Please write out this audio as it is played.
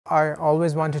I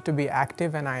always wanted to be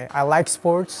active, and I like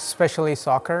sports, especially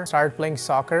soccer. Started playing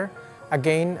soccer.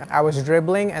 Again, I was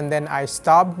dribbling and then I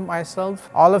stopped myself.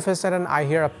 All of a sudden, I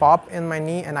hear a pop in my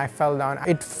knee and I fell down.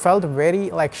 It felt very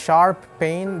like sharp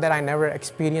pain that I never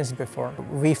experienced before.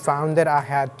 We found that I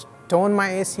had torn my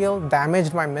ACL,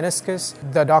 damaged my meniscus.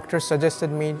 The doctor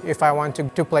suggested me if I want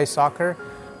to play soccer,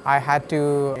 I had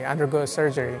to undergo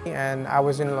surgery, and I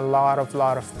was in a lot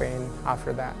of pain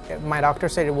after that. My doctor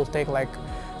said it will take like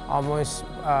almost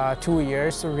 2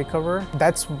 years to recover.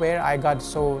 That's where I got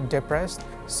so depressed.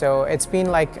 So it's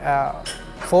been like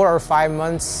 4 or 5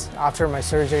 months after my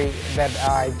surgery that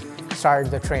I started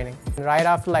the training. Right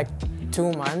after like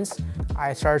 2 months,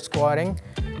 I started squatting,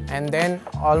 and then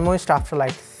almost after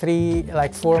like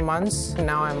 4 months,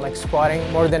 now I'm like squatting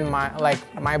more than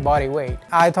my body weight.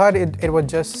 I thought it was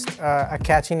just a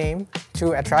catchy name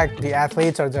to attract the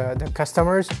athletes or the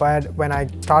customers, but when I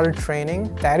started training,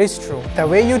 that is true. The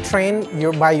way you train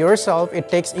by yourself, it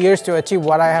takes years to achieve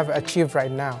what I have achieved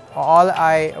right now. All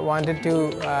I wanted to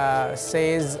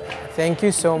say is thank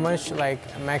you so much, like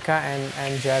MECA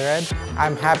and Jared.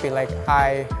 I'm happy,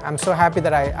 I'm so happy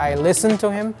that I listened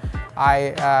to him.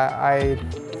 I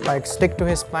stick to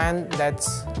his plan.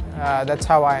 That's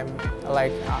how I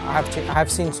have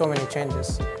seen so many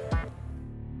changes.